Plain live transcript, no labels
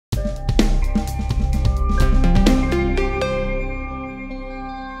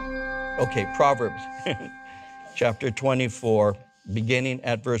Okay, Proverbs chapter 24, beginning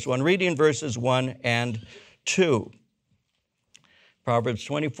at verse 1, reading verses 1 and 2. Proverbs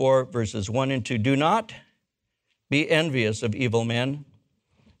 24, verses 1 and 2. Do not be envious of evil men,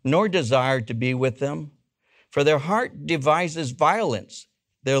 nor desire to be with them, for their heart devises violence.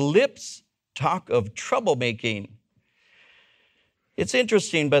 Their lips talk of troublemaking. It's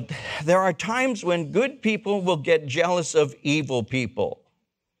interesting, but there are times when good people will get jealous of evil people.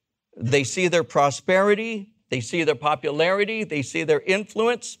 They see their prosperity, they see their popularity, they see their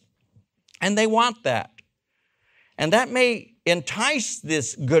influence, and they want that. And that may entice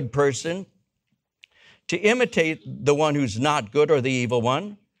this good person to imitate the one who's not good or the evil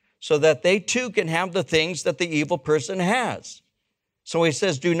one, so that they too can have the things that the evil person has. So he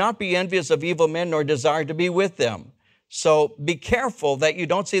says, do not be envious of evil men, nor desire to be with them. So be careful that you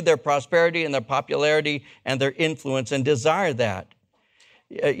don't see their prosperity and their popularity and their influence and desire that.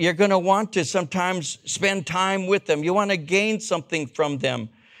 You're going to want to sometimes spend time with them. You want to gain something from them.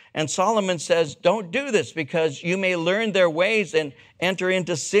 And Solomon says, don't do this because you may learn their ways and enter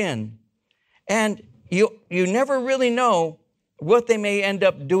into sin. And you never really know what they may end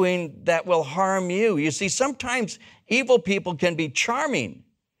up doing that will harm you. You see, sometimes evil people can be charming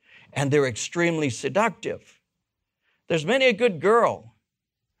and they're extremely seductive. There's many a good girl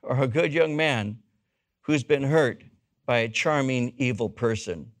or a good young man who's been hurt by a charming evil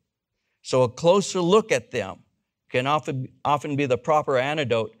person. So a closer look at them can often be the proper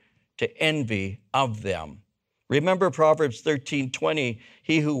antidote to envy of them. Remember Proverbs 13:20,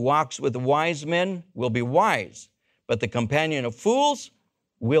 he who walks with wise men will be wise, but the companion of fools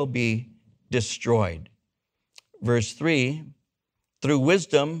will be destroyed. Verse 3, through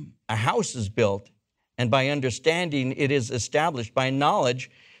wisdom a house is built, and by understanding it is established. By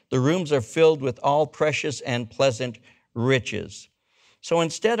knowledge the rooms are filled with all precious and pleasant riches. So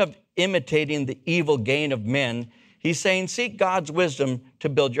instead of imitating the evil gain of men, he's saying, seek God's wisdom to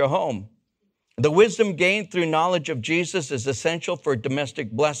build your home. The wisdom gained through knowledge of Jesus is essential for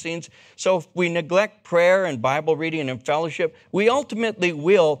domestic blessings. So if we neglect prayer and Bible reading and fellowship, we ultimately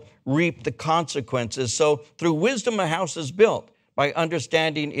will reap the consequences. So through wisdom, a house is built. By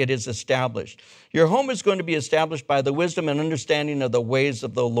understanding, it is established. Your home is going to be established by the wisdom and understanding of the ways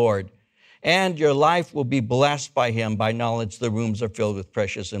of the Lord. And your life will be blessed by him. By knowledge, the rooms are filled with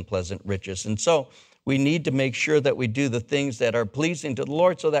precious and pleasant riches. And so we need to make sure that we do the things that are pleasing to the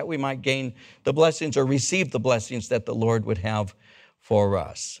Lord so that we might gain the blessings or receive the blessings that the Lord would have for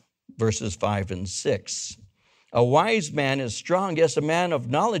us. Verses 5 and 6. A wise man is strong. Yes, a man of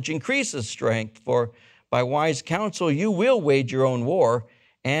knowledge increases strength. For by wise counsel you will wage your own war,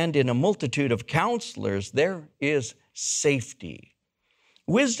 and in a multitude of counselors there is safety.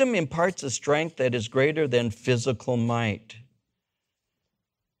 Wisdom imparts a strength that is greater than physical might.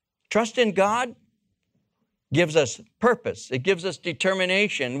 Trust in God gives us purpose. It gives us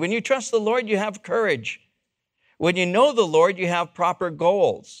determination. When you trust the Lord, you have courage. When you know the Lord, you have proper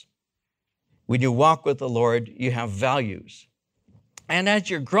goals. When you walk with the Lord, you have values. And as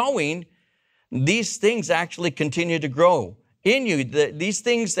you're growing, these things actually continue to grow in you. These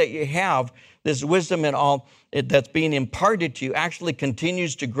things that you have, this wisdom and all that's being imparted to you, actually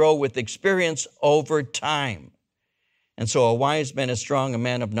continues to grow with experience over time. And so a wise man is strong, a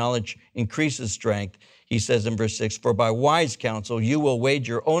man of knowledge increases strength. He says in verse 6, for by wise counsel you will wage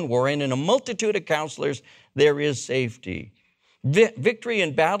your own war, and in a multitude of counselors there is safety. Victory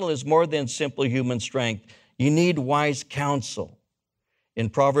in battle is more than simple human strength. You need wise counsel. In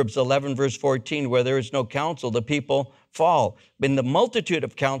Proverbs 11, verse 14, where there is no counsel, the people fall. In the multitude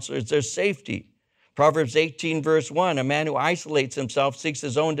of counselors, there's safety. Proverbs 18, verse 1, a man who isolates himself seeks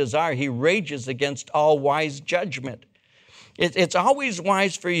his own desire. He rages against all wise judgment. It's always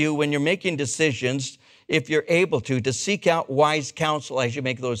wise for you when you're making decisions, if you're able to seek out wise counsel as you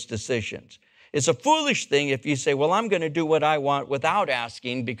make those decisions. It's a foolish thing if you say, well, I'm going to do what I want without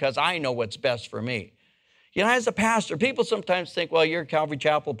asking because I know what's best for me. You know, as a pastor, people sometimes think, well, you're a Calvary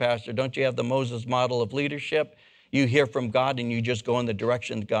Chapel pastor. Don't you have the Moses model of leadership? You hear from God and you just go in the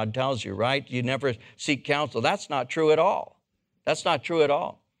direction that God tells you, right? You never seek counsel. That's not true at all. That's not true at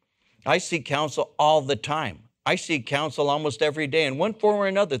all. I seek counsel all the time. I seek counsel almost every day in one form or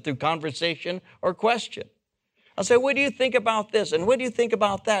another through conversation or question. I'll say, what do you think about this? And what do you think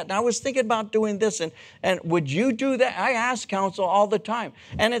about that? And I was thinking about doing this. And would you do that? I ask counsel all the time.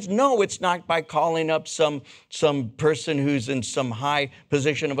 And it's not by calling up some person who's in some high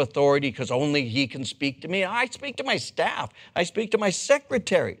position of authority because only he can speak to me. I speak to my staff. I speak to my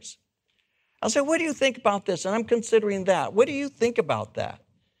secretaries. I'll say, what do you think about this? And I'm considering that. What do you think about that?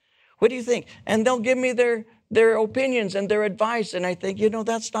 What do you think? And they'll give me their their opinions and their advice. And I think,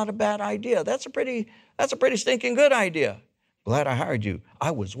 that's not a bad idea. That's a pretty stinking good idea. Glad I hired you.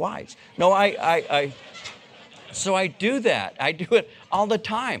 I was wise. No, so I do that. I do it all the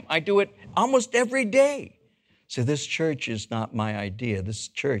time. I do it almost every day. So this church is not my idea. This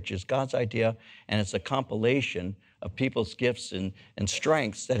church is God's idea, and it's a compilation of people's gifts and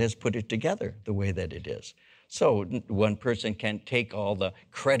strengths that has put it together the way that it is. So one person can't take all the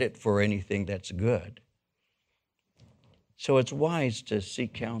credit for anything that's good. So it's wise to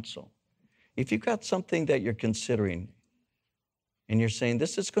seek counsel. If you've got something that you're considering and you're saying,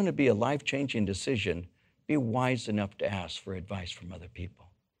 this is going to be a life-changing decision, be wise enough to ask for advice from other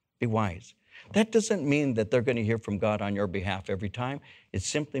people. Be wise. That doesn't mean that they're going to hear from God on your behalf every time. It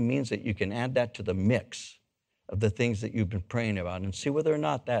simply means that you can add that to the mix of the things that you've been praying about and see whether or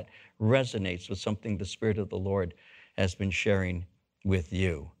not that resonates with something the Spirit of the Lord has been sharing with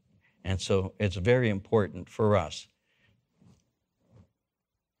you. And so it's very important for us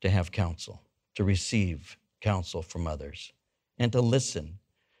to have counsel, to receive counsel from others, and to listen.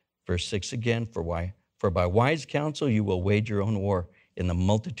 Verse 6 again, for by wise counsel you will wage your own war. In the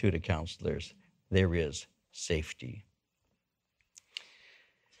multitude of counselors, there is safety.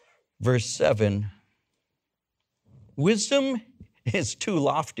 Verse 7, wisdom is too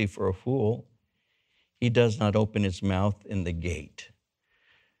lofty for a fool. He does not open his mouth in the gate.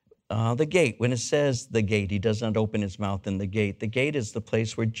 The gate, when it says the gate, he does not open his mouth in the gate. The gate is the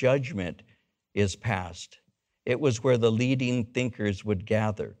place where judgment is passed. It was where the leading thinkers would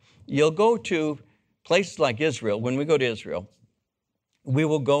gather. You'll go to places like Israel. When we go to Israel, we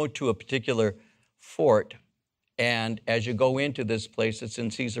will go to a particular fort, and as you go into this place, it's in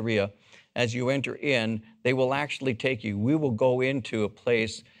Caesarea, as you enter in, they will actually take you. We will go into a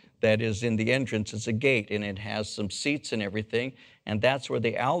place that is in the entrance. It's a gate, and it has some seats and everything, and that's where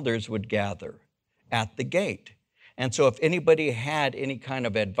the elders would gather, at the gate. And so if anybody had any kind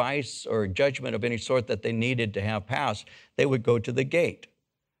of advice or judgment of any sort that they needed to have passed, they would go to the gate.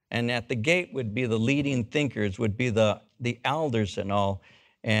 And at the gate would be the leading thinkers, would be the elders and all,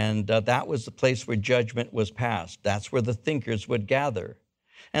 and that was the place where judgment was passed. That's where the thinkers would gather.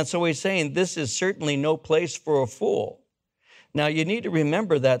 And so he's saying this is certainly no place for a fool. Now, you need to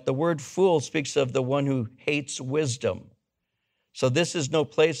remember that the word fool speaks of the one who hates wisdom. So this is no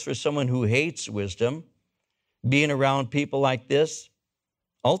place for someone who hates wisdom. Being around people like this,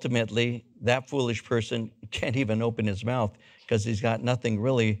 ultimately, that foolish person can't even open his mouth because he's got nothing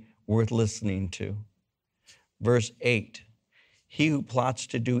really worth listening to. Verse 8, he who plots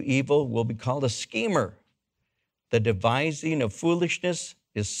to do evil will be called a schemer. The devising of foolishness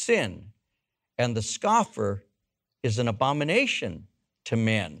is sin, and the scoffer is an abomination to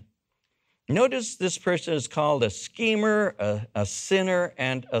men. Notice this person is called a schemer, a sinner,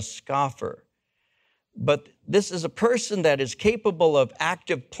 and a scoffer. But this is a person that is capable of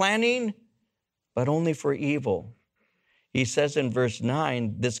active planning, but only for evil. He says in verse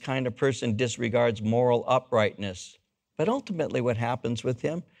 9, this kind of person disregards moral uprightness. But ultimately what happens with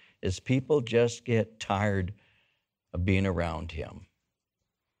him is people just get tired of being around him.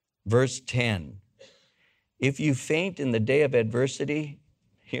 Verse 10, if you faint in the day of adversity,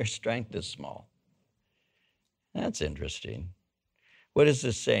 your strength is small. That's interesting. What is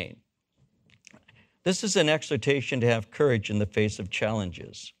this saying? This is an exhortation to have courage in the face of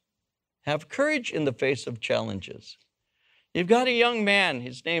challenges. Have courage in the face of challenges. You've got a young man,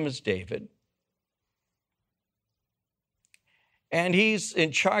 his name is David, and he's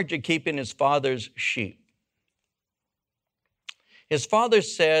in charge of keeping his father's sheep. His father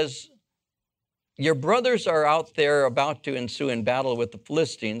says, your brothers are out there about to ensue in battle with the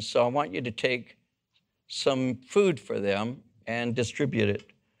Philistines, so I want you to take some food for them and distribute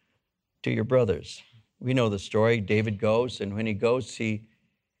it to your brothers. We know the story. David goes, and when he goes, he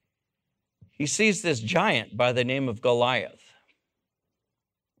sees this giant by the name of Goliath.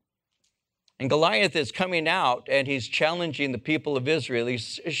 And Goliath is coming out, and he's challenging the people of Israel. He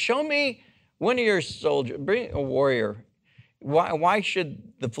says, show me one of your soldiers, bring a warrior. Why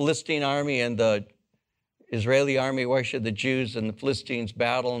should the Philistine army and the Israeli army, why should the Jews and the Philistines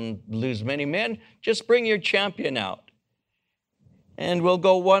battle and lose many men? Just bring your champion out, and we'll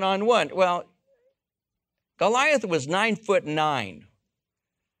go one-on-one. Well, Goliath was 9'9".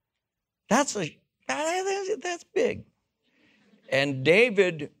 That's big. And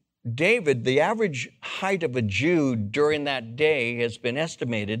David, the average height of a Jew during that day has been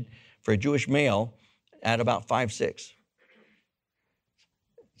estimated for a Jewish male at about 5'6".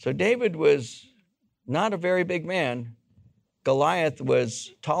 So David was not a very big man. Goliath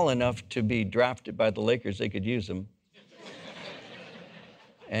was tall enough to be drafted by the Lakers. They could use him.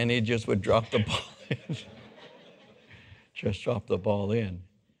 And he just would drop the ball. just dropped the ball in.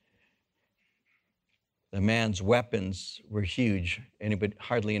 The man's weapons were huge.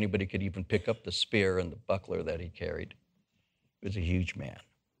 Hardly anybody could even pick up the spear and the buckler that he carried. He was a huge man.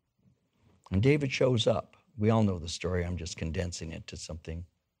 And David shows up. We all know the story. I'm just condensing it to something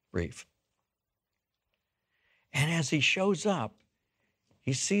brief. And as he shows up,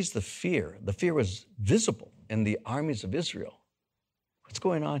 he sees the fear. The fear was visible in the armies of Israel. What's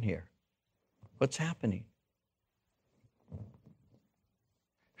going on here? What's happening?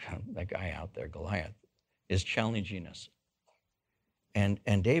 That guy out there, Goliath, is challenging us. And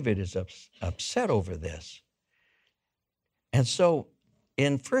David is upset over this. And so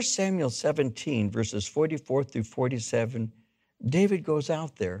in 1 Samuel 17, verses 44 through 47, David goes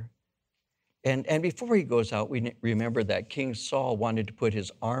out there. And before he goes out, we remember that King Saul wanted to put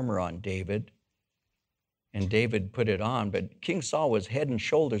his armor on David. And David put it on. But King Saul was head and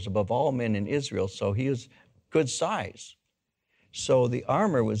shoulders above all men in Israel, so he was good size. So the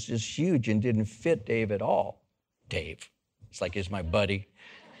armor was just huge and didn't fit Dave at all. Dave. It's like he's my buddy.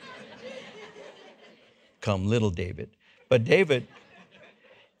 Come, little David. But David,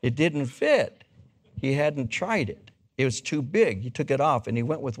 it didn't fit. He hadn't tried it. It was too big. He took it off and he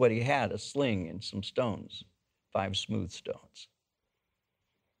went with what he had, a sling and some stones, 5 smooth stones.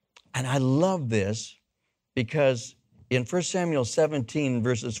 And I love this because in 1 Samuel 17,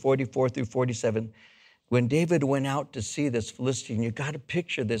 verses 44 through 47, when David went out to see this Philistine, you got to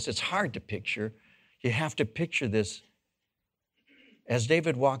picture this. It's hard to picture. You have to picture this. As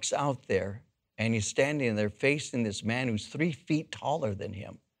David walks out there and he's standing there facing this man who's 3 feet taller than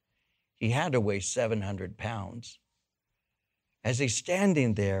him. He had to weigh 700 pounds. As he's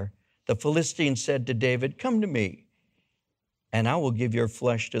standing there, the Philistine said to David, "Come to me, and I will give your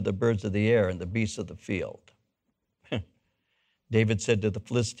flesh to the birds of the air and the beasts of the field." David said to the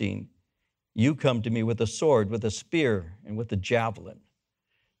Philistine, "You come to me with a sword, with a spear, and with a javelin.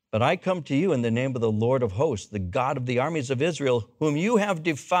 But I come to you in the name of the Lord of hosts, the God of the armies of Israel, whom you have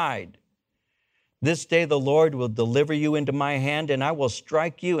defied. This day the Lord will deliver you into my hand, and I will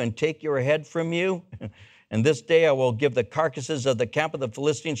strike you and take your head from you. And this day I will give the carcasses of the camp of the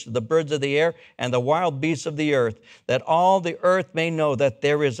Philistines to the birds of the air and the wild beasts of the earth, that all the earth may know that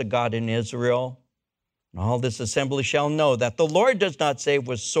there is a God in Israel. And all this assembly shall know that the Lord does not save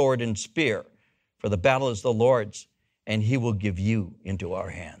with sword and spear, for the battle is the Lord's, and he will give you into our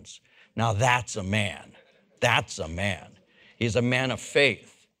hands." Now that's a man. That's a man. He's a man of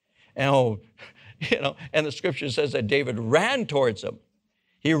faith. And, and the scripture says that David ran towards him.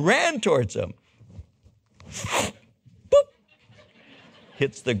 He ran towards him. Boop.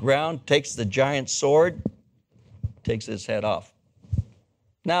 Hits the ground, takes the giant sword, takes his head off.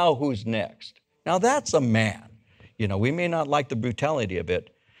 Now who's next? Now that's a man. We may not like the brutality of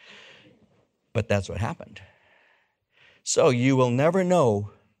it, but that's what happened. So you will never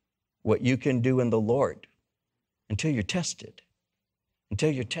know what you can do in the Lord until you're tested.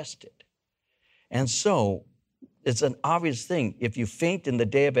 Until you're tested. And so it's an obvious thing. If you faint in the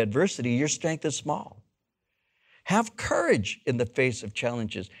day of adversity, your strength is small. Have courage in the face of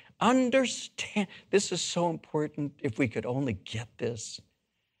challenges. Understand. This is so important if we could only get this.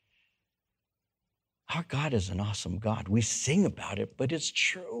 Our God is an awesome God. We sing about it, but it's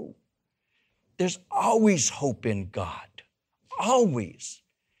true. There's always hope in God. Always.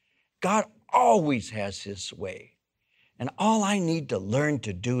 God always has his way. And all I need to learn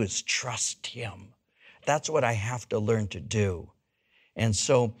to do is trust him. That's what I have to learn to do. And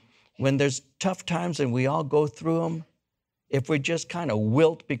so when there's tough times and we all go through them, if we just kind of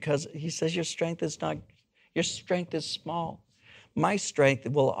wilt because he says your strength is small. My strength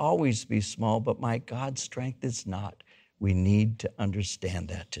will always be small, but my God's strength is not. We need to understand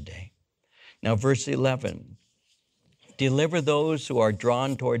that today. Now, verse 11, deliver those who are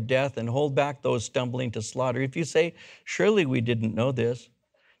drawn toward death and hold back those stumbling to slaughter. If you say, surely we didn't know this,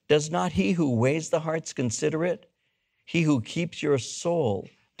 does not he who weighs the hearts consider it? He who keeps your soul,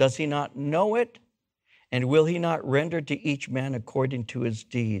 does he not know it? And will he not render to each man according to his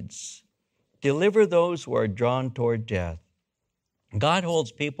deeds? Deliver those who are drawn toward death. God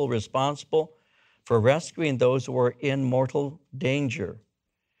holds people responsible for rescuing those who are in mortal danger.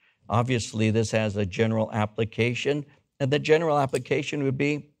 Obviously, this has a general application, and the general application would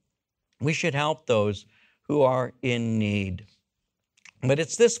be we should help those who are in need. But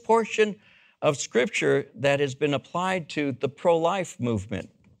it's this portion of Scripture that has been applied to the pro-life movement.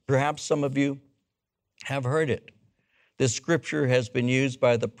 Perhaps some of you have heard it. This Scripture has been used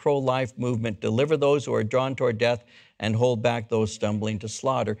by the pro-life movement. Deliver those who are drawn toward death and hold back those stumbling to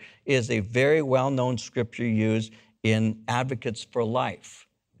slaughter is a very well-known Scripture used in advocates for life.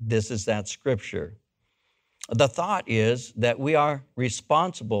 This is that Scripture. The thought is that we are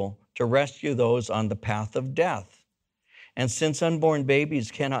responsible to rescue those on the path of death. And since unborn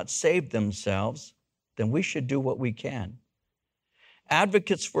babies cannot save themselves, then we should do what we can.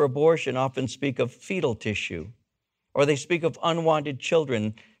 Advocates for abortion often speak of fetal tissue, or they speak of unwanted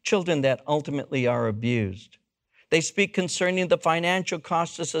children, children that ultimately are abused. They speak concerning the financial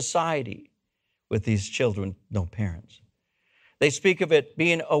cost to society with these children, no parents. They speak of it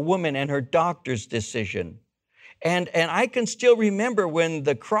being a woman and her doctor's decision. And I can still remember when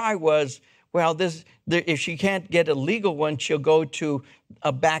the cry was, well, if she can't get a legal one, she'll go to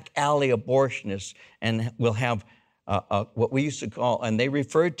a back alley abortionist and we'll have what we used to call, and they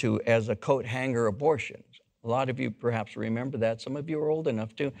referred to as a coat hanger abortion. A lot of you perhaps remember that. Some of you are old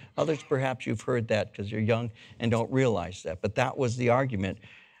enough to. Others perhaps you've heard that because you're young and don't realize that. But that was the argument.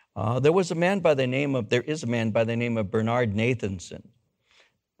 There is a man by the name of Bernard Nathanson.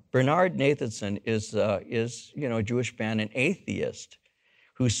 Bernard Nathanson is a Jewish man, an atheist,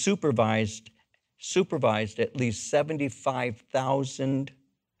 who supervised at least 75,000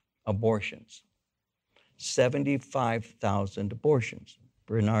 abortions. 75,000 abortions,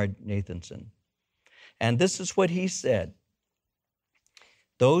 Bernard Nathanson. And this is what he said.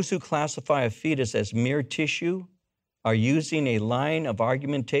 Those who classify a fetus as mere tissue are using a line of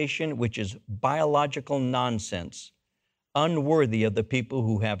argumentation which is biological nonsense, unworthy of the people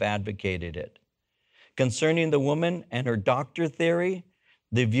who have advocated it. Concerning the woman and her doctor theory,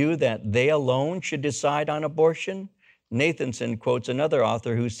 the view that they alone should decide on abortion, Nathanson quotes another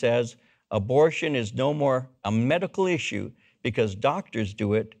author who says, abortion is no more a medical issue because doctors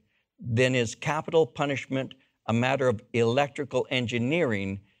do it than is capital punishment a matter of electrical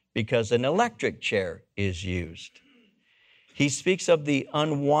engineering because an electric chair is used. He speaks of the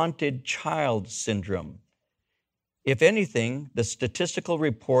unwanted child syndrome. If anything, the statistical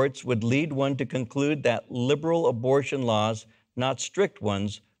reports would lead one to conclude that liberal abortion laws, not strict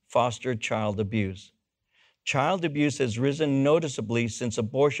ones, foster child abuse. Child abuse has risen noticeably since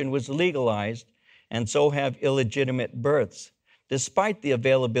abortion was legalized, and so have illegitimate births, despite the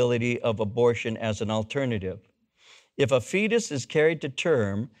availability of abortion as an alternative. If a fetus is carried to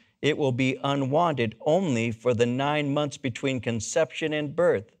term, it will be unwanted only for the 9 months between conception and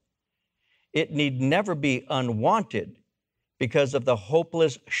birth. It need never be unwanted because of the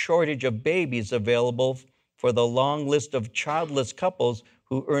hopeless shortage of babies available for the long list of childless couples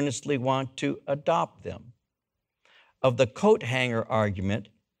who earnestly want to adopt them. Of the coat hanger argument,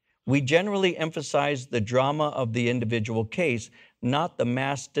 we generally emphasize the drama of the individual case, not the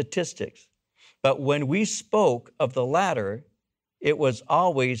mass statistics. But when we spoke of the latter, it was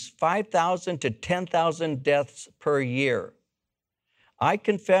always 5,000 to 10,000 deaths per year. I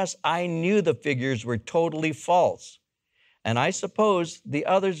confess I knew the figures were totally false, and I suppose the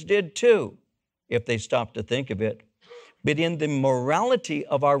others did too, if they stopped to think of it. But in the morality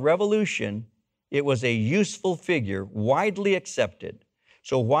of our revolution, it was a useful figure, widely accepted.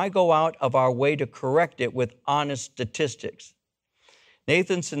 So why go out of our way to correct it with honest statistics?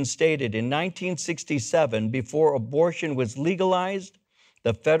 Nathanson stated in 1967, before abortion was legalized,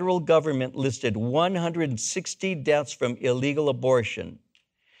 the federal government listed 160 deaths from illegal abortion.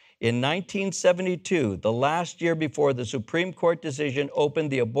 In 1972, the last year before the Supreme Court decision opened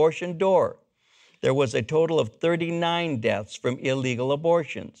the abortion door, there was a total of 39 deaths from illegal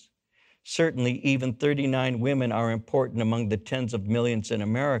abortions. Certainly, even 39 women are important among the tens of millions in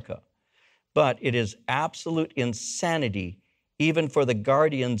America. But it is absolute insanity, even for the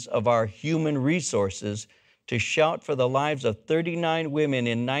guardians of our human resources, to shout for the lives of 39 women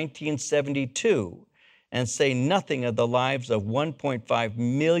in 1972 and say nothing of the lives of 1.5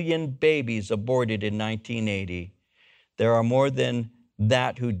 million babies aborted in 1980. There are more than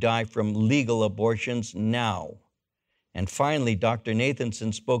that who die from legal abortions now. And finally, Dr.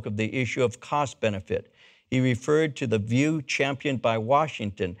 Nathanson spoke of the issue of cost benefit. He referred to the view championed by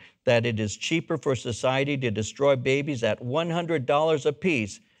Washington that it is cheaper for society to destroy babies at $100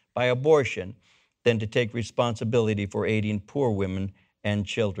 apiece by abortion than to take responsibility for aiding poor women and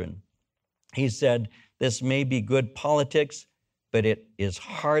children. He said, this may be good politics, but it is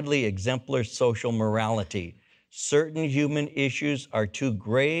hardly exemplar social morality. Certain human issues are too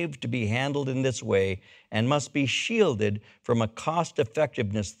grave to be handled in this way and must be shielded from a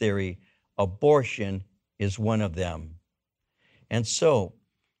cost-effectiveness theory. Abortion is one of them. And so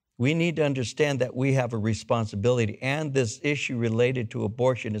we need to understand that we have a responsibility, and this issue related to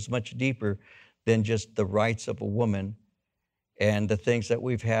abortion is much deeper than just the rights of a woman and the things that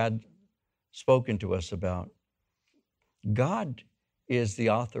we've had spoken to us about. God is the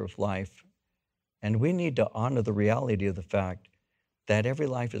author of life, and we need to honor the reality of the fact that every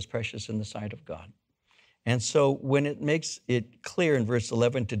life is precious in the sight of God. And so when it makes it clear in verse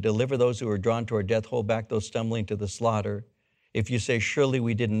 11 to deliver those who are drawn toward death, hold back those stumbling to the slaughter. If you say, surely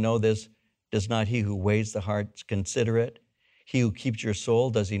we didn't know this, does not he who weighs the hearts consider it? He who keeps your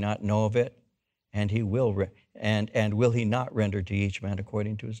soul, does he not know of it? And he will, and will he not render to each man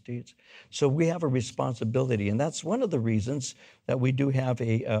according to his deeds? So we have a responsibility, and that's one of the reasons that we do have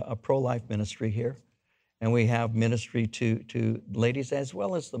a pro-life ministry here. And we have ministry to ladies as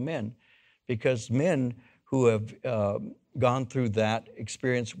well as the men, because men who have gone through that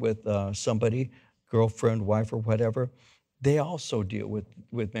experience with somebody, girlfriend, wife, or whatever, they also deal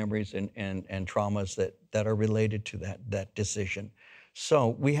with memories and traumas that are related to that decision.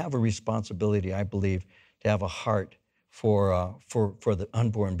 So we have a responsibility, I believe, to have a heart for the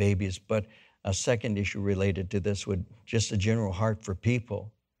unborn babies. But a second issue related to this would just a general heart for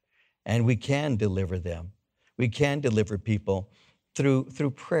people. And we can deliver them. We can deliver people through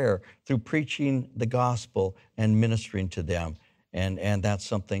prayer, through preaching the gospel and ministering to them. And that's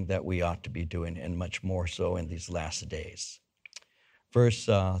something that we ought to be doing, and much more so in these last days. Verse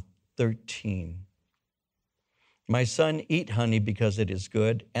 13. My son, eat honey because it is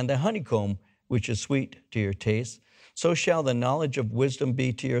good, and the honeycomb which is sweet to your taste. So shall the knowledge of wisdom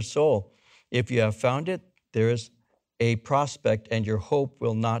be to your soul. If you have found it, there is a prospect, and your hope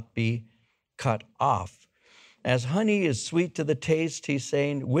will not be cut off. As honey is sweet to the taste, he's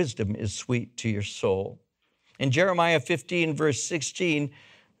saying, wisdom is sweet to your soul. In Jeremiah 15, verse 16,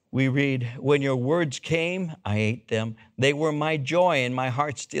 we read, when your words came, I ate them. They were my joy and my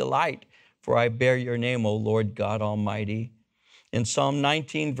heart's delight, for I bear your name, O Lord God Almighty. In Psalm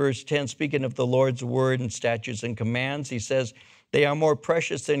 19, verse 10, speaking of the Lord's word and statutes and commands, he says, they are more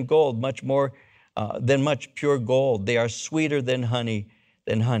precious than gold, much more than much pure gold. They are sweeter than honey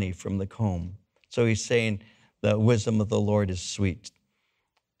from the comb. So he's saying the wisdom of the Lord is sweet.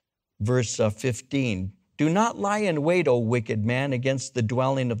 Verse 15, do not lie in wait, O wicked man, against the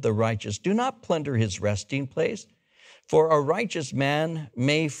dwelling of the righteous. Do not plunder his resting place. For a righteous man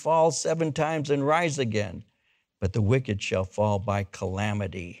may fall 7 times and rise again, but the wicked shall fall by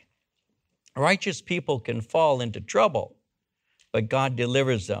calamity. Righteous people can fall into trouble, but God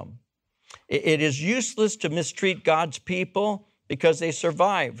delivers them. It is useless to mistreat God's people because they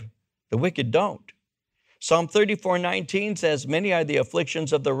survive. The wicked don't. Psalm 34:19 says, many are the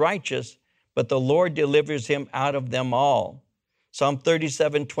afflictions of the righteous, but the Lord delivers him out of them all. Psalm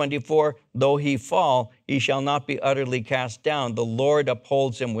 37:24, though he fall, he shall not be utterly cast down. The Lord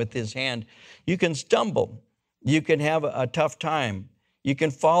upholds him with his hand. You can stumble. You can have a tough time. You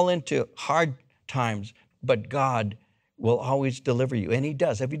can fall into hard times, but God will always deliver you, and he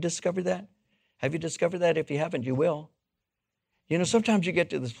does. Have you discovered that? Have you discovered that? If you haven't, you will. You know, sometimes you get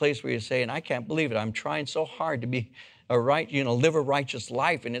to this place where you're saying, I can't believe it. I'm trying so hard to be live a righteous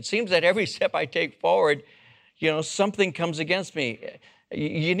life. And it seems that every step I take forward, something comes against me.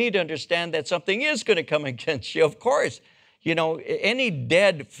 You need to understand that something is going to come against you. Of course, any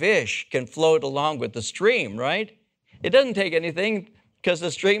dead fish can float along with the stream, right? It doesn't take anything because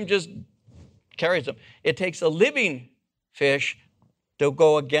the stream just carries them. It takes a living fish to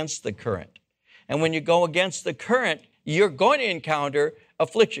go against the current. And when you go against the current, you're going to encounter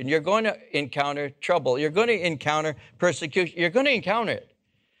affliction. You're going to encounter trouble. You're going to encounter persecution. You're going to encounter it.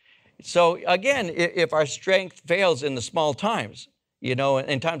 So again, if our strength fails in the small times,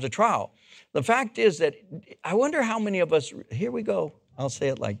 in times of trial, the fact is that I wonder how many of us, here we go, I'll say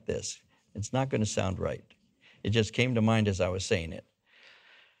it like this. It's not going to sound right. It just came to mind as I was saying it.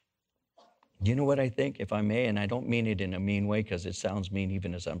 You know what I think, if I may, and I don't mean it in a mean way because it sounds mean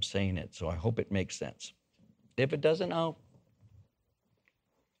even as I'm saying it, so I hope it makes sense. If it doesn't,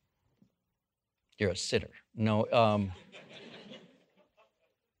 you're a sinner. No,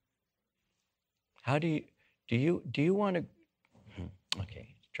 how do you want to,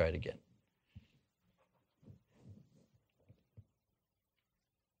 okay, try it again.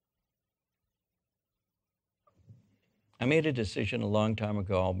 I made a decision a long time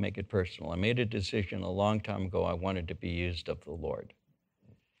ago, I'll make it personal. I made a decision a long time ago, I wanted to be used of the Lord.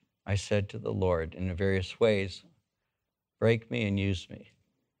 I said to the Lord in various ways, break me and use me.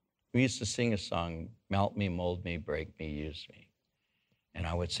 We used to sing a song, melt me, mold me, break me, use me. And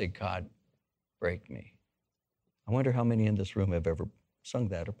I would say, God, break me. I wonder how many in this room have ever sung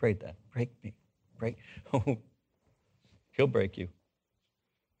that or prayed that. Break me, break. Oh, he'll break you.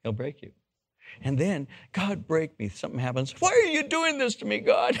 He'll break you. And then, God, break me. Something happens. Why are you doing this to me,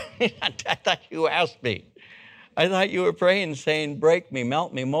 God? I thought you asked me. I thought you were praying, saying, break me,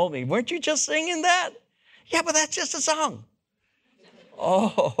 melt me, mold me. Weren't you just singing that? Yeah, but that's just a song.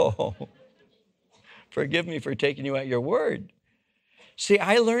 Oh, forgive me for taking you at your word. See,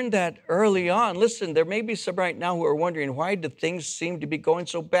 I learned that early on. Listen, there may be some right now who are wondering, why do things seem to be going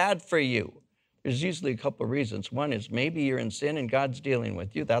so bad for you? There's usually a couple of reasons. One is maybe you're in sin and God's dealing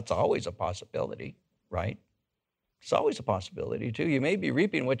with you. That's always a possibility, right? It's always a possibility, too. You may be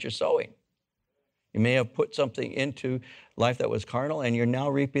reaping what you're sowing. You may have put something into life that was carnal, and you're now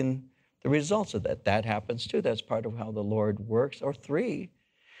reaping the results of that. That happens, too. That's part of how the Lord works. Or three,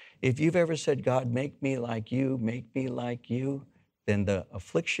 if you've ever said, God, make me like you, then the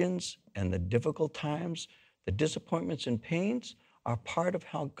afflictions and the difficult times, the disappointments and pains are part of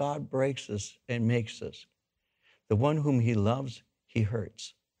how God breaks us and makes us. The one whom he loves, he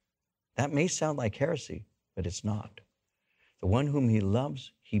hurts. That may sound like heresy, but it's not. The one whom he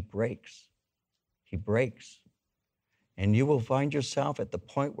loves, he breaks. He breaks. And you will find yourself at the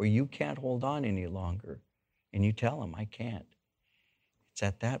point where you can't hold on any longer. And you tell him, I can't. It's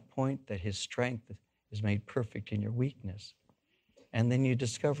at that point that his strength is made perfect in your weakness. And then you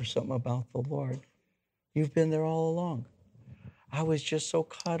discover something about the Lord. You've been there all along. I was just so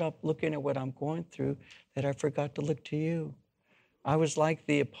caught up looking at what I'm going through that I forgot to look to you. I was like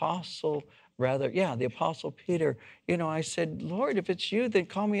the apostle Peter. I said, Lord, if it's you, then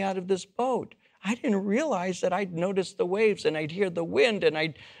call me out of this boat. I didn't realize that I'd notice the waves and I'd hear the wind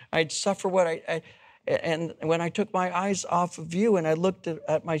and I'd suffer and when I took my eyes off of you and I looked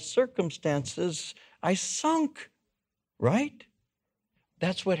at my circumstances, I sunk, right?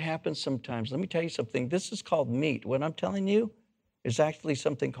 That's what happens sometimes. Let me tell you something. This is called meat. What I'm telling you is actually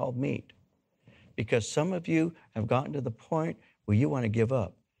something called meat. Because some of you have gotten to the point where you want to give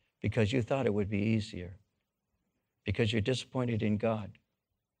up because you thought it would be easier. Because you're disappointed in God.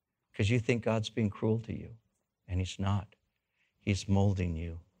 Because you think God's being cruel to you. And he's not. He's molding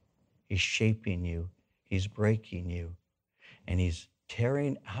you. He's shaping you. He's breaking you. And he's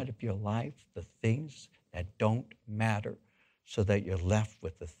tearing out of your life the things that don't matter so that you're left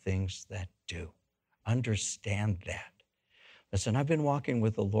with the things that do. Understand that. Listen, I've been walking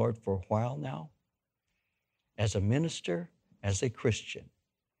with the Lord for a while now, as a minister, as a Christian,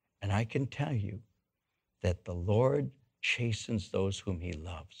 and I can tell you that the Lord chastens those whom he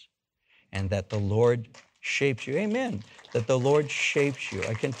loves, and that the Lord shapes you. Amen. That the Lord shapes you.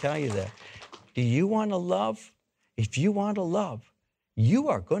 I can tell you that. Do you want to love? If you want to love, you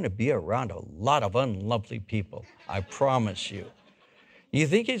are going to be around a lot of unlovely people. I promise you. You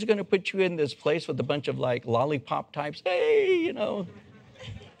think he's going to put you in this place with a bunch of like lollipop types? Hey,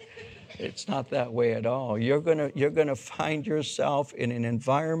 It's not that way at all. You're going to find yourself in an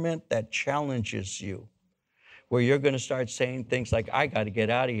environment that challenges you, where you're going to start saying things like, I got to get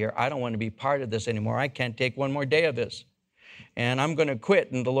out of here. I don't want to be part of this anymore. I can't take one more day of this. And I'm going to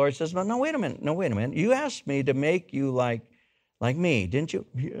quit. And the Lord says, no, wait a minute. You asked me to make you like me, didn't you?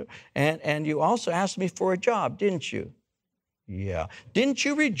 And you also asked me for a job, didn't you? Yeah. Didn't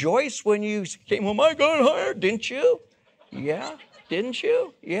you rejoice when you came home? I got hired, didn't you? Yeah. Didn't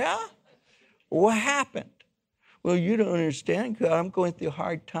you? Yeah. What happened? Well, you don't understand, God. I'm going through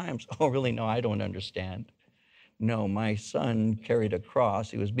hard times. Oh, really? No, I don't understand. No, my son carried a cross.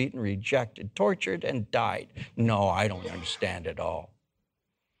 He was beaten, rejected, tortured, and died. No, I don't understand at all.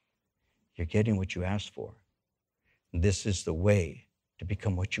 You're getting what you asked for. This is the way to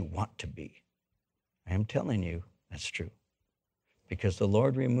become what you want to be. I am telling you, that's true. Because the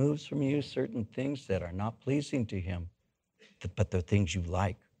Lord removes from you certain things that are not pleasing to him, but they're things you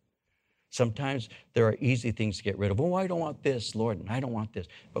like. Sometimes there are easy things to get rid of. Oh, I don't want this, Lord, and I don't want this.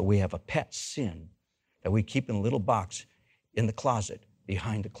 But we have a pet sin that we keep in a little box in the closet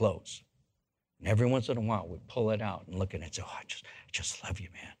behind the clothes. And every once in a while, we pull it out and look at it and say, oh, I just love you,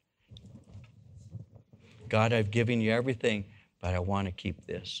 man. God, I've given you everything, but I want to keep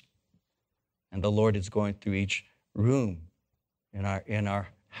this. And the Lord is going through each room in our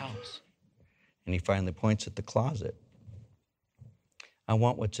house. And he finally points at the closet. I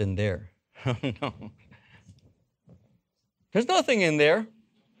want what's in there. No. There's nothing in there.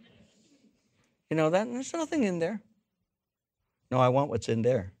 You know that? There's nothing in there. No, I want what's in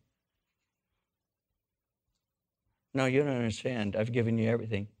there. No, you don't understand. I've given you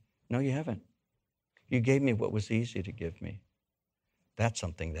everything. No, you haven't. You gave me what was easy to give me. That's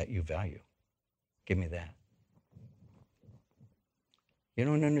something that you value. Give me that. You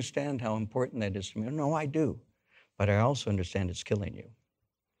don't understand how important that is to me. No, I do. But I also understand it's killing you.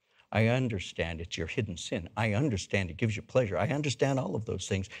 I understand it's your hidden sin. I understand it gives you pleasure. I understand all of those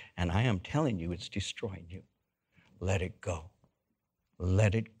things. And I am telling you it's destroying you. Let it go.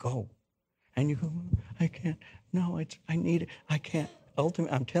 Let it go. And you go, I can't. No, I need it. I can't.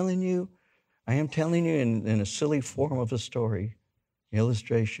 Ultimately, I am telling you in a silly form of a story,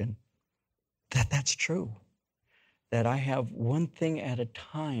 illustration, that's true. that I have one thing at a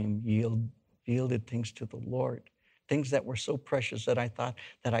time yielded things to the Lord, things that were so precious that I thought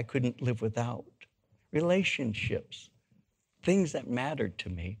that I couldn't live without, relationships, things that mattered to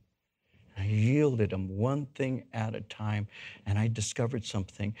me. I yielded them one thing at a time, and I discovered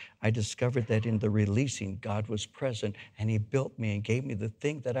something. I discovered that in the releasing, God was present, and he built me and gave me the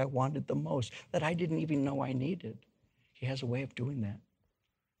thing that I wanted the most, that I didn't even know I needed. He has a way of doing that.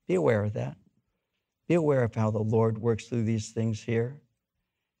 Be aware of that. Be aware of how the Lord works through these things here.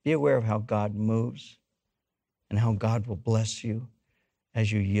 Be aware of how God moves and how God will bless you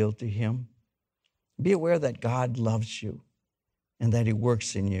as you yield to him. Be aware that God loves you and that he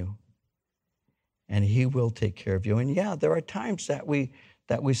works in you, and he will take care of you. And yeah, there are times that we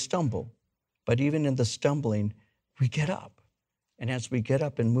stumble, but even in the stumbling, we get up. And as we get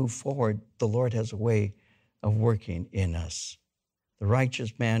up and move forward, the Lord has a way of working in us. The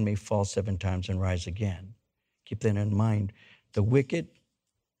righteous man may fall 7 times and rise again. Keep that in mind. The wicked,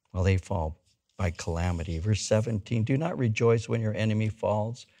 well, they fall by calamity. Verse 17, do not rejoice when your enemy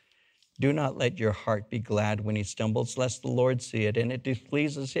falls. Do not let your heart be glad when he stumbles, lest the Lord see it, and it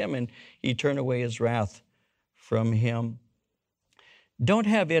displeases him, and he turn away his wrath from him. Don't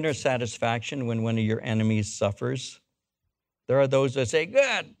have inner satisfaction when one of your enemies suffers. There are those that say,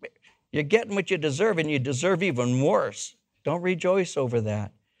 good, you're getting what you deserve, and you deserve even worse. Don't rejoice over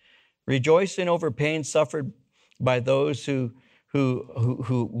that. Rejoicing over pain suffered by those who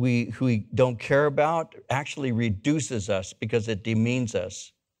we don't care about actually reduces us because it demeans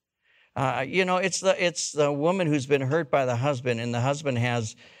us. It's the woman who's been hurt by the husband, and the husband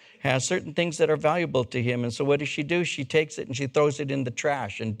has certain things that are valuable to him. And so what does she do? She takes it and she throws it in the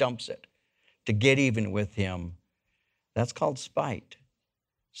trash and dumps it to get even with him. That's called spite.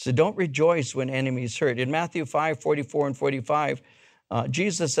 So don't rejoice when enemies hurt. In Matthew 5:44 and 45,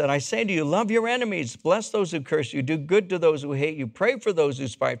 Jesus said, I say to you, love your enemies, bless those who curse you, do good to those who hate you, pray for those who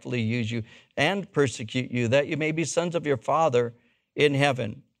spitefully use you and persecute you, that you may be sons of your Father in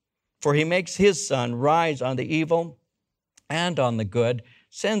heaven. For he makes his sun rise on the evil and on the good,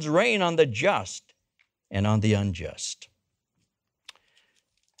 sends rain on the just and on the unjust.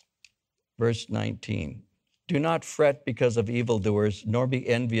 Verse 19, do not fret because of evildoers, nor be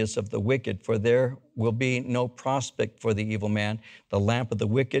envious of the wicked, for there will be no prospect for the evil man. The lamp of the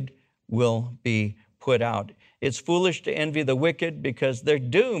wicked will be put out. It's foolish to envy the wicked because they're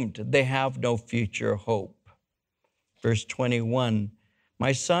doomed. They have no future hope. Verse 21,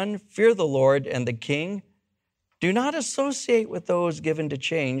 my son, fear the Lord and the king. Do not associate with those given to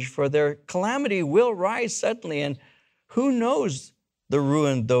change, for their calamity will rise suddenly, and who knows the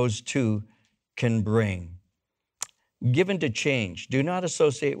ruin those two can bring. Given to change. Do not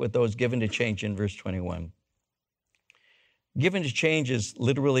associate with those given to change in verse 21. Given to change is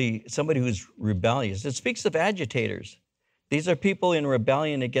literally somebody who's rebellious. It speaks of agitators. These are people in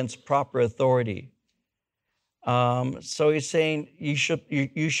rebellion against proper authority. So he's saying you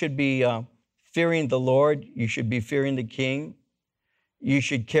should be fearing the Lord. You should be fearing the King. You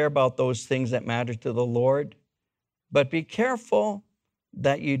should care about those things that matter to the Lord. But be careful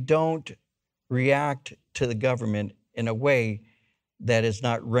that you don't react to the government in a way that is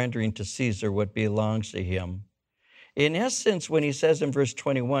not rendering to Caesar what belongs to him. In essence, when he says in verse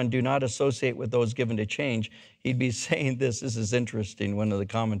 21, do not associate with those given to change, he'd be saying this. This is interesting. One of the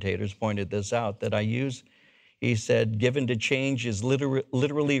commentators pointed this out that I use. He said, given to change is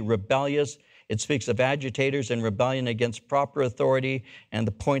literally rebellious. It speaks of agitators and rebellion against proper authority. And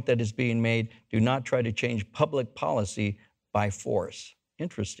the point that is being made, do not try to change public policy by force.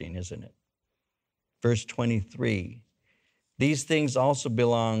 Interesting, isn't it? Verse 23, these things also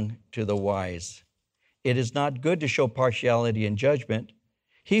belong to the wise. It is not good to show partiality in judgment.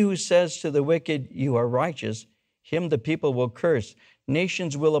 He who says to the wicked, you are righteous, him the people will curse.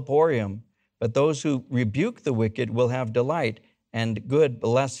 Nations will abhor him, but those who rebuke the wicked will have delight, and good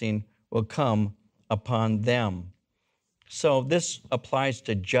blessing will come upon them. So this applies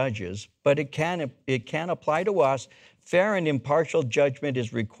to judges, but it can apply to us. Fair and impartial judgment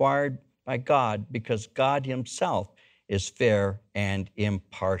is required by God because God himself is fair and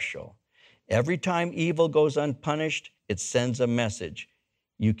impartial. Every time evil goes unpunished, it sends a message.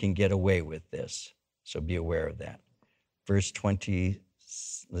 You can get away with this. So be aware of that. Verse 20,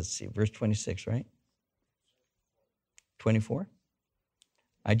 let's see, verse 26, right? 24?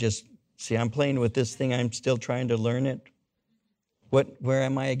 I'm playing with this thing. I'm still trying to learn it. Where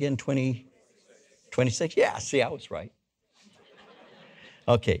am I again? 26? Yeah, see, I was right.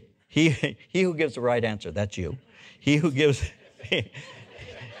 Okay. He who gives the right answer, that's you. He who gives the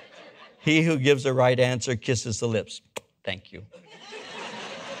right answer kisses the lips. Thank you.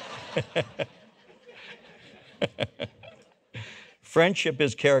 Friendship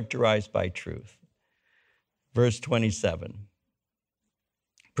is characterized by truth. Verse 27.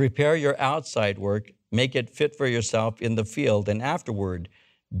 Prepare your outside work, make it fit for yourself in the field, and afterward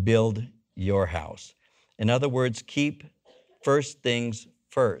build your house. In other words, keep first things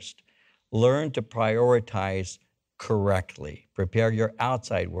first. Learn to prioritize correctly. Prepare your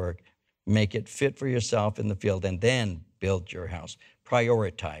outside work, make it fit for yourself in the field, and then build your house.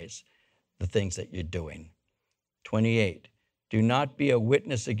 Prioritize the things that you're doing. 28. Do not be a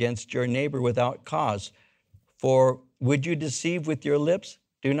witness against your neighbor without cause. For would you deceive with your lips?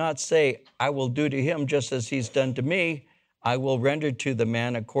 Do not say, I will do to him just as he's done to me. I will render to the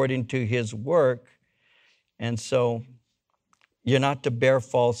man according to his work. And so you're not to bear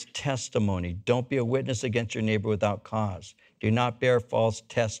false testimony. Don't be a witness against your neighbor without cause. Do not bear false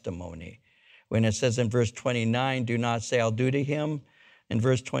testimony. When it says in verse 29, do not say, I'll do to him. In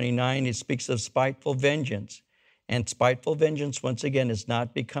verse 29, it speaks of spiteful vengeance. And spiteful vengeance, once again, is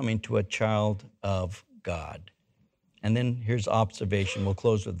not becoming to a child of God. And then here's observation. We'll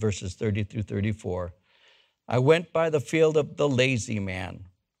close with verses 30 through 34. I went by the field of the lazy man,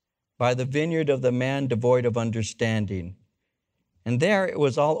 by the vineyard of the man devoid of understanding. And there it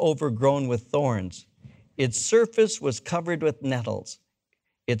was all overgrown with thorns. Its surface was covered with nettles,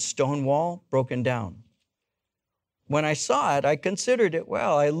 its stone wall broken down. When I saw it, I considered it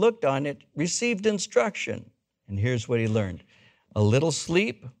well. I looked on it, received instruction. And here's what he learned. A little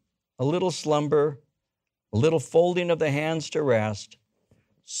sleep, a little slumber, a little folding of the hands to rest.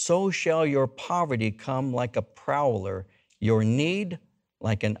 So shall your poverty come like a prowler, your need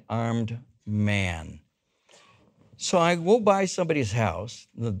like an armed man. So I go by somebody's house,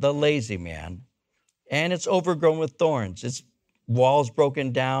 the lazy man, and it's overgrown with thorns. Its walls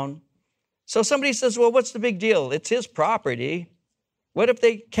broken down. So somebody says, well, what's the big deal? It's his property. What if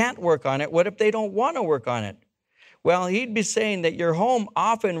they can't work on it? What if they don't want to work on it? Well, he'd be saying that your home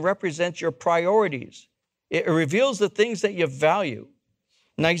often represents your priorities. It reveals the things that you value.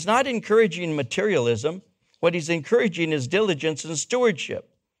 Now, he's not encouraging materialism. What he's encouraging is diligence and stewardship.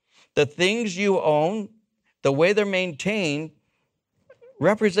 The things you own, the way they're maintained,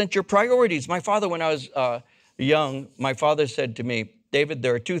 represent your priorities. My father, when I was young, my father said to me, David,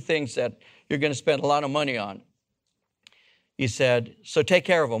 there are two things that you're going to spend a lot of money on. He said, so take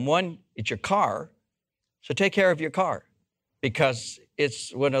care of them. One, it's your car. So take care of your car because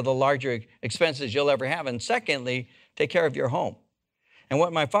it's one of the larger expenses you'll ever have. And secondly, take care of your home. And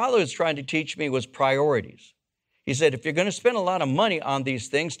what my father was trying to teach me was priorities. He said, if you're going to spend a lot of money on these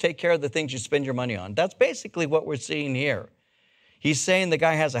things, take care of the things you spend your money on. That's basically what we're seeing here. He's saying the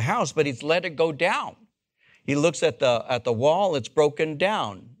guy has a house, but he's let it go down. He looks at the wall, it's broken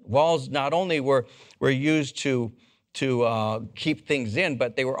down. Walls not only were used to keep things in,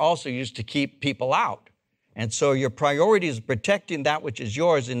 but they were also used to keep people out. And so your priority is protecting that which is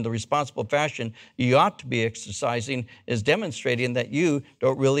yours in the responsible fashion you ought to be exercising is demonstrating that you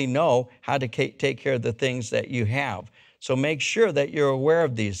don't really know how to take care of the things that you have. So make sure that you're aware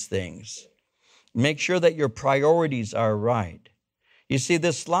of these things. Make sure that your priorities are right. You see,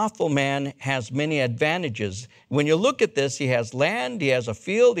 this slothful man has many advantages. When you look at this, he has land, he has a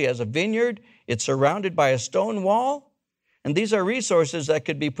field, he has a vineyard. It's surrounded by a stone wall. And these are resources that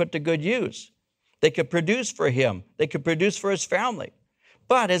could be put to good use. They could produce for him. They could produce for his family.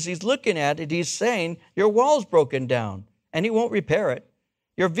 But as he's looking at it, he's saying, your wall's broken down, and he won't repair it.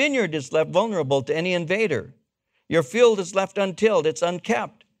 Your vineyard is left vulnerable to any invader. Your field is left untilled. It's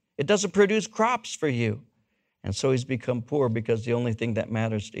unkept. It doesn't produce crops for you. And so he's become poor because the only thing that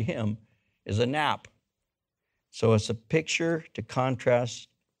matters to him is a nap. So it's a picture to contrast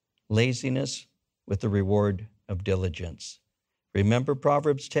laziness with the reward of diligence. Remember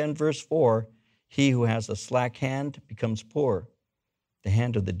Proverbs 10, verse 4, he who has a slack hand becomes poor. The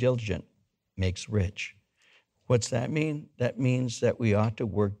hand of the diligent makes rich. What's that mean? That means that we ought to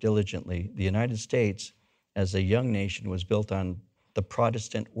work diligently. The United States, as a young nation, was built on the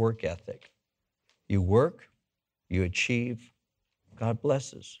Protestant work ethic. You work, you achieve, God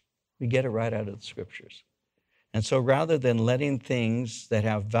blesses. We get it right out of the scriptures. And so rather than letting things that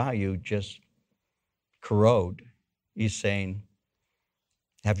have value just corrode, he's saying,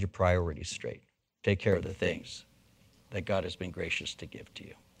 have your priorities straight. Take care of the things that God has been gracious to give to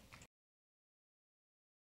you.